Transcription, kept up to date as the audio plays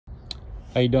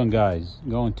How you doing, guys?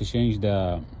 Going to change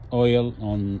the oil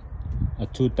on a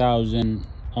 2000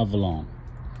 Avalon.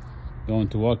 Going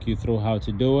to walk you through how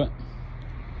to do it.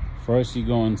 First, you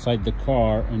go inside the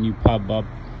car and you pop up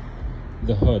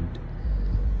the hood,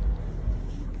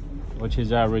 which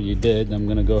is I already did. I'm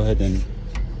gonna go ahead and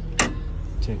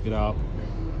take it out.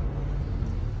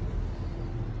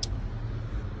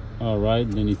 All right,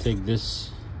 then you take this.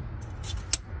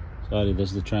 Sorry, this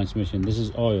is the transmission. This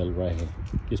is oil right here.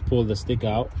 Just pull the stick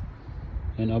out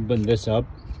and open this up,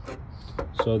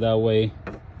 so that way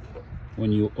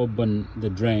when you open the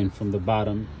drain from the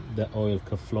bottom, the oil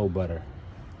could flow better.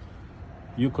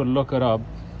 You could look it up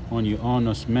on your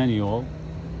owner's manual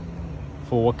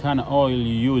for what kind of oil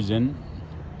you're using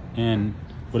and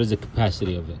what is the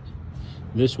capacity of it.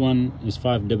 This one is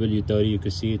 5W30. You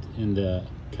can see it in the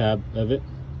cab of it.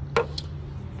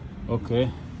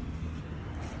 Okay,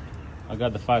 I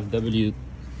got the 5W30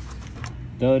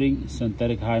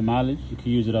 synthetic high mileage. You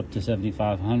can use it up to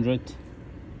 7,500.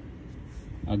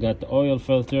 I got the oil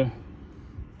filter,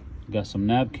 got some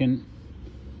napkin,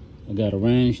 I got a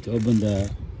wrench to open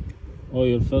the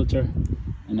oil filter,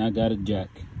 and I got a jack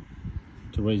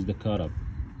to raise the car up.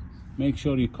 Make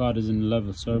sure your car is in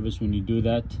level service when you do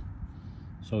that,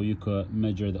 so you could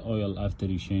measure the oil after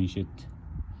you change it,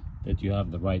 that you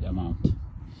have the right amount.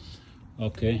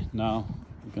 Okay, now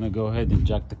we're gonna go ahead and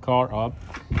jack the car up.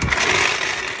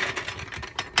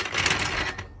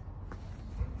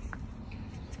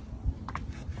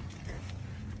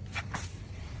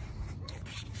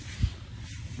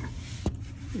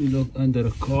 You look under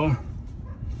the car.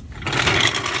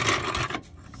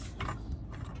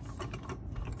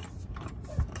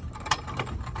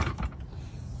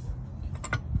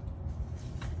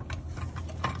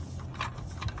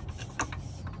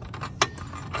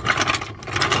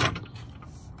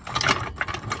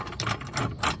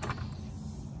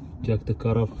 Jack the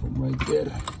car up from right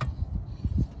there.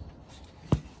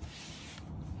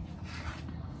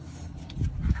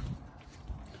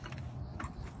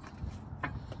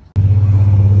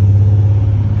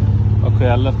 Okay,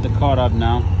 I left the car up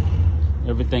now.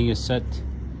 Everything is set.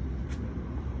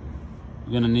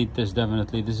 You're gonna need this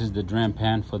definitely. This is the drain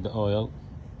pan for the oil.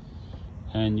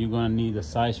 And you're gonna need a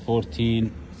size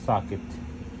 14 socket.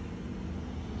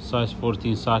 Size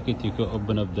 14 socket. You can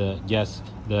open up the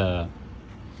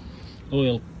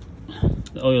oil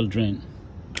drain.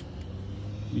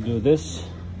 You do this,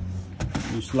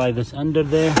 you slide this under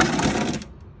there.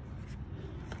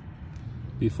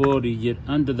 Before you get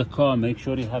under the car, make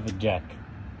sure you have a jack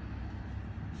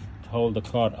to hold the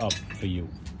car up for you.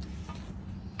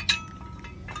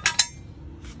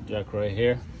 Jack right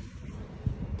here.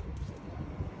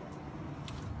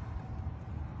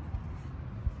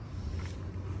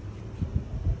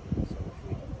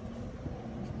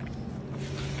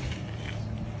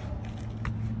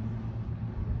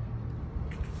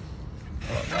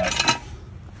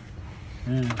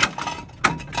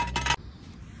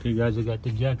 Okay guys, I got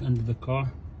the jack under the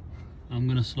car. I'm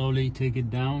gonna slowly take it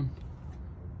down.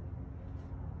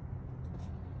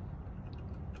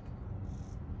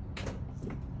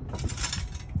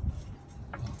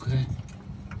 Okay.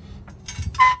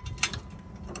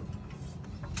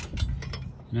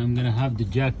 And I'm gonna have the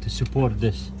jack to support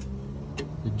this.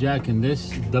 The jack and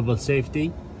this double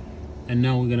safety. And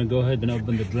now we're gonna go ahead and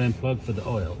open the drain plug for the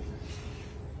oil.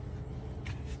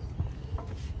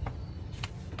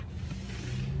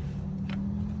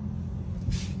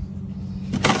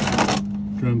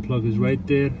 Drain plug is right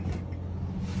there.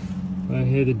 Right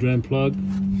here, the drain plug.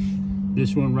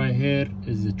 This one right here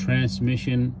is the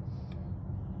transmission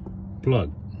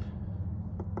plug.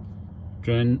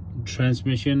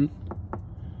 Transmission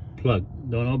plug.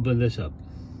 Don't open this up.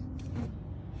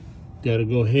 Gotta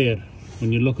go here.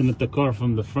 When you're looking at the car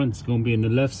from the front, it's gonna be in the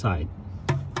left side.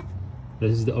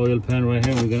 This is the oil pan right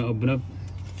here. We're gonna open up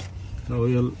the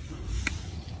oil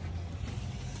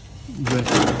drain.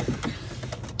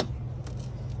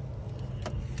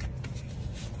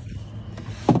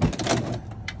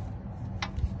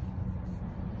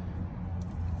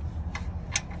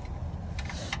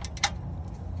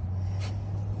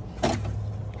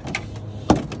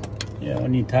 Yeah,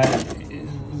 when you tie it,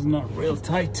 it's not real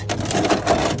tight.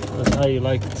 That's how you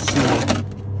like to see it.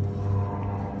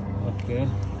 Okay.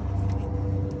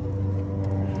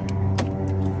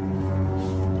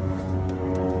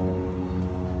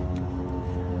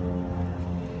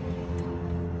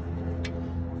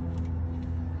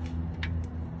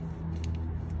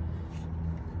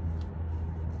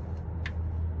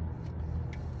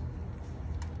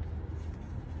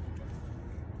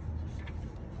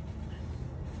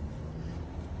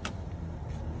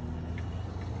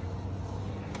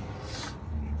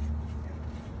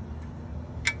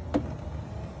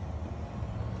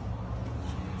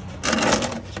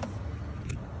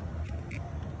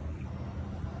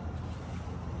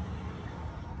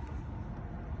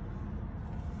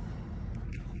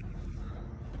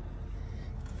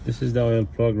 This is the oil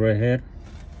plug right here.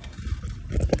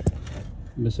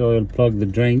 This oil plug, the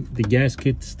drain, the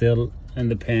gasket still in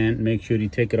the pan. Make sure you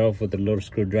take it off with a little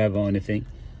screwdriver or anything.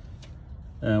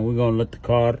 We're gonna let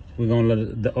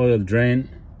the oil drain,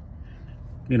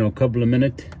 you know, a couple of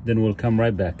minutes, then we'll come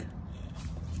right back.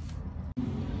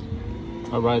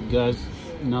 All right, guys,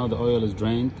 now the oil is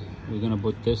drained. We're gonna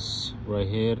put this right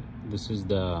here. This is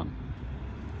the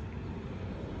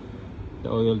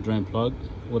oil drain plug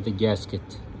with the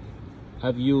gasket. I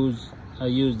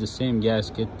used the same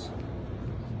gasket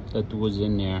that was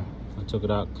in there. I took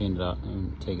it out, cleaned it out,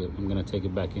 and I'm gonna take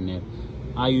it back in there.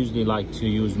 I usually like to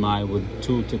use mine with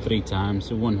 2 to 3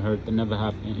 times. It wouldn't hurt. I never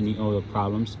have any oil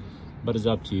problems, but it's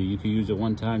up to you. You can use it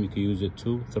 1 time, you can use it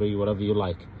 2, 3, whatever you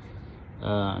like.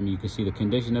 I mean, you can see the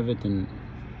condition of it and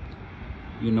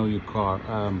you know your car.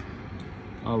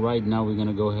 All right, now we're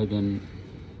gonna go ahead and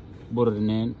put it in,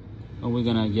 and we're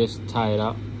gonna just tie it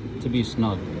up to be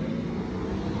snug.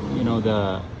 You know,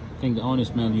 I think the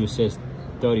honest manual says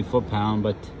 30 foot-pound,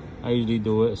 but I usually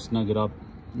do it, snug it up,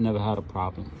 never had a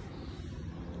problem.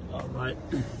 All right,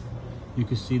 you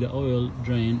can see the oil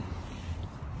drain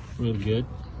real good.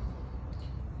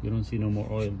 You don't see no more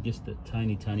oil, just a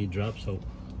tiny drop. So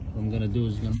what I'm gonna do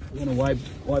is I'm gonna wipe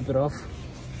it off.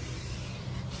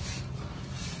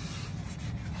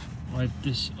 Wipe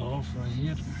this off right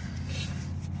here.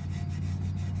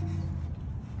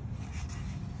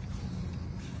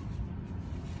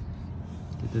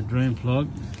 Get the drain plug.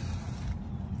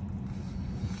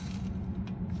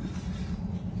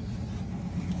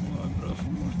 Wipe it off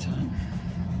one more time.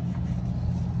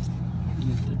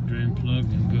 Get the drain plug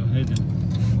and go ahead and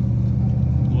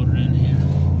put it in here.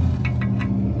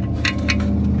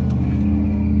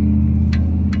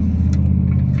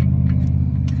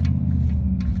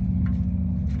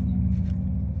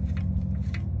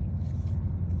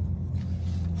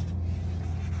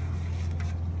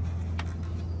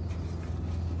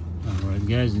 Alright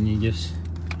guys, and you just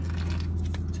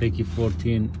take your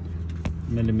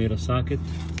 14mm socket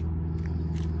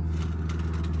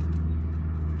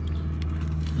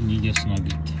and you just snug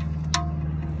it.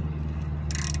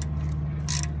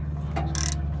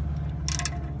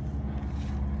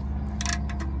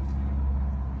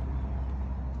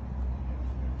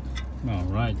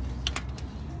 Alright,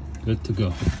 good to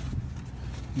go.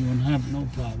 You won't have no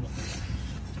problem.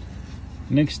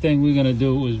 Next thing we're gonna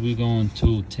do is we're going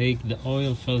to take the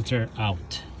oil filter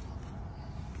out.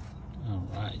 All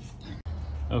right.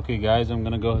 Okay guys, I'm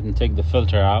gonna go ahead and take the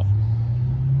filter out.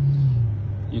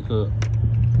 You could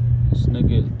snug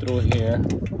it through here.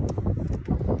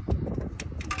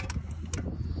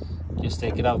 Just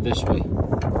take it out this way.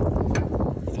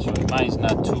 This way, mine's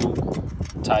not too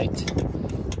tight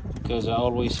because I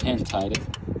always hand tight it.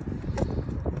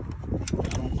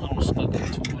 I don't snug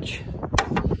it too much.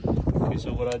 Okay,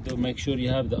 so what I do, make sure you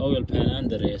have the oil pan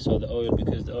under there, so the oil,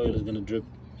 because the oil is gonna drip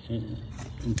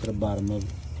into the bottom of it.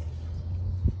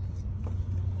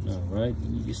 All right,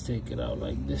 and you just take it out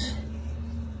like this.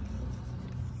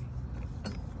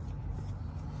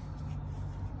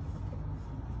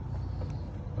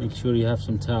 Make sure you have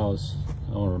some towels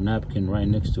or a napkin right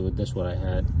next to it. That's what I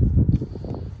had.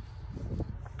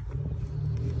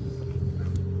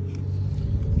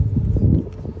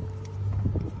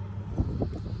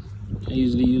 I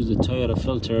usually use the Toyota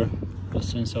filter, but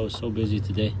since I was so busy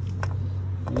today,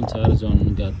 I went to Arizona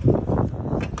and got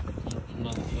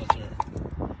another filter.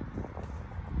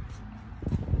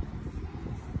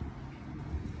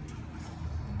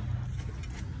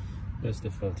 That's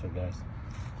the filter, guys.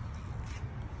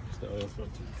 It's the oil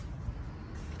filter.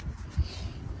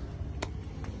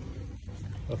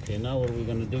 Okay, now what we're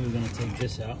gonna do, we're gonna take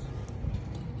this out.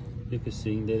 You can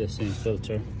see they're the same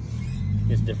filter,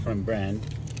 it's different brand.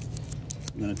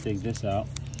 I'm gonna take this out.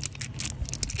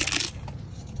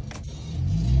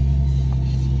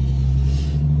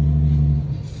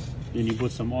 Then you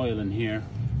put some oil in here.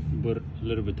 You put a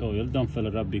little bit of oil. Don't fill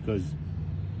it up because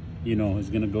you know it's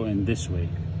gonna go in this way.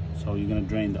 So you're gonna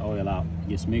drain the oil out.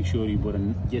 Just make sure you put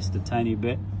in just a tiny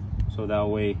bit, so that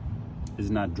way it's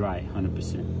not dry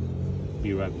 100%.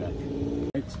 Be right back.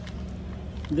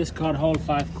 This car holds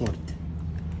 5 quarts.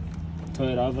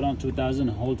 Toyota Avalon 2000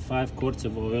 hold 5 quarts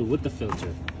of oil with the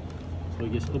filter. So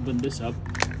just open this up.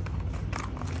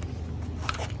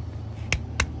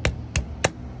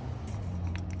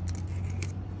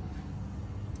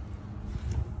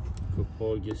 Could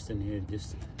pour just in here,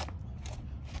 just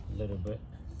a little bit.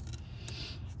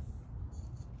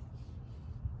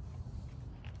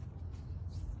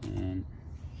 And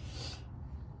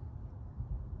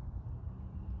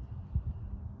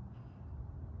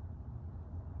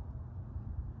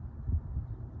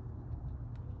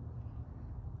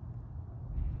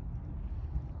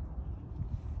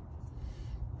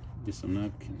This a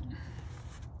napkin.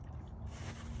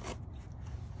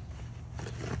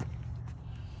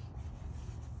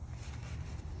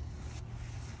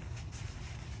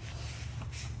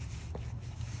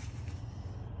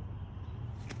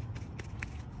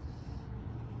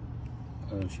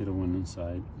 I should have went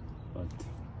inside, but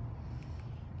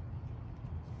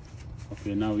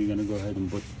okay. Now we're gonna go ahead and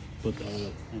put the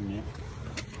oil in there.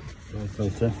 Oil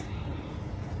filter.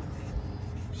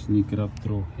 Sneak it up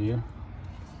through here.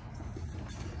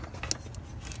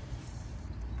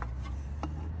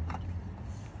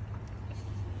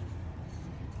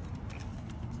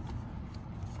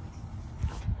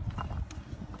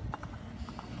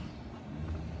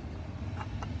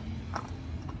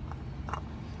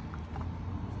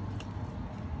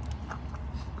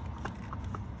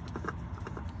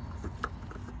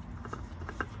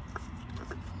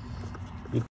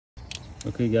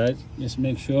 Okay guys, just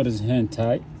make sure it's hand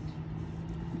tight.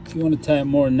 If you want to tie it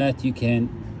more than that, you can,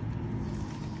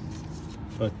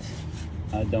 but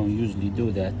I don't usually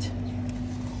do that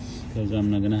because I'm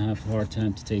not gonna have a hard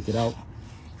time to take it out,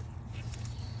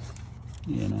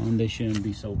 you know, and they shouldn't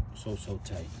be so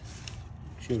tight.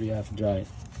 Make sure you have to dry it,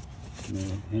 you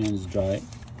know, hands dry.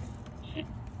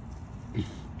 I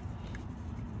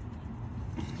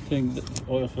think the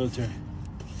oil filter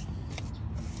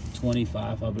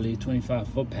 25, I believe 25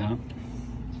 foot-pound,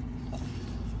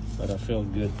 but I feel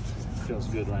good. Feels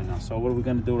good right now. So what we're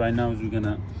gonna do right now is we're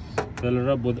gonna fill it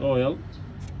up with oil,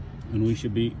 and we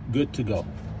should be good to go.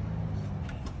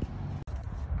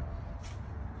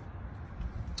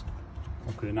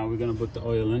 Okay, now we're gonna put the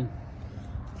oil in.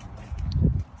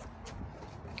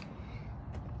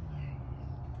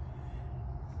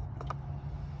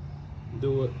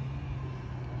 Do it.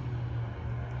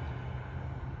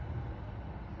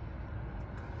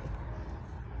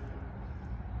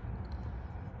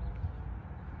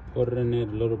 Put it in there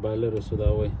little by little, so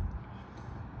that way,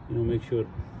 you know, make sure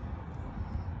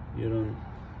you don't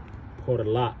pour a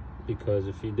lot, because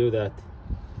if you do that,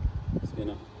 it's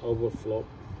gonna overflow.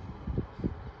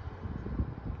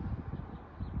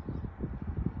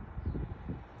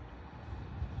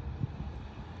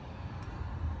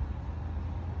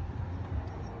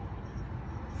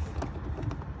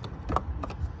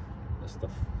 That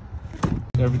stuff.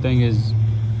 Everything is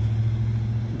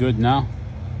good now.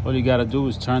 All you gotta do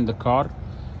is turn the car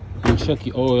and check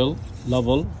your oil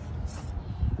level.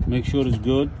 Make sure it's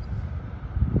good.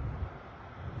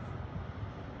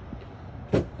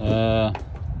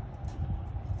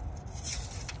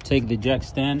 Take the jack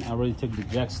stand. I already took the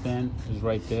jack stand. It's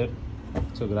right there.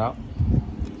 Took it out.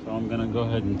 So I'm gonna go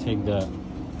ahead and take down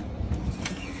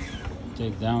the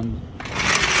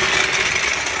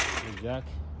jack,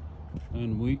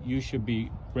 and you should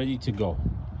be ready to go.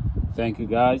 Thank you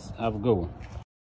guys. Have a good one.